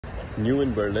new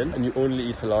in Berlin and you only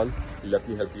eat halal, let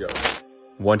me help you out.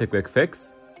 Want a quick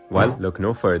fix? Well, look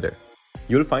no further.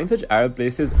 You'll find such Arab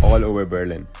places all over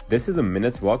Berlin. This is a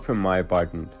minute's walk from my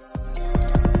apartment.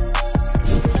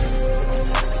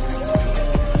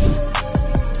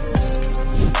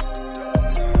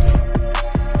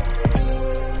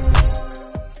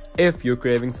 If you're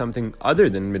craving something other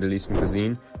than Middle Eastern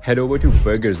cuisine, head over to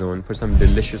Burger Zone for some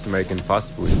delicious American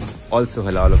fast food. Also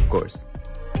halal, of course.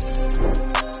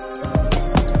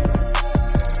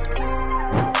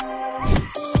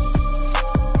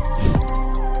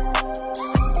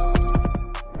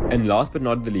 And last but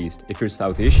not the least, if your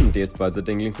South Asian taste buds are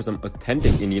tingling for some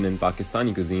authentic Indian and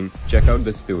Pakistani cuisine, check out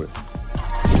this tour.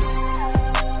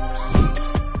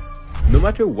 No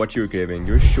matter what you're craving,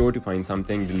 you're sure to find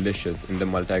something delicious in the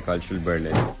multicultural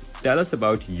Berlin. Tell us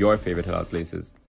about your favorite halal places.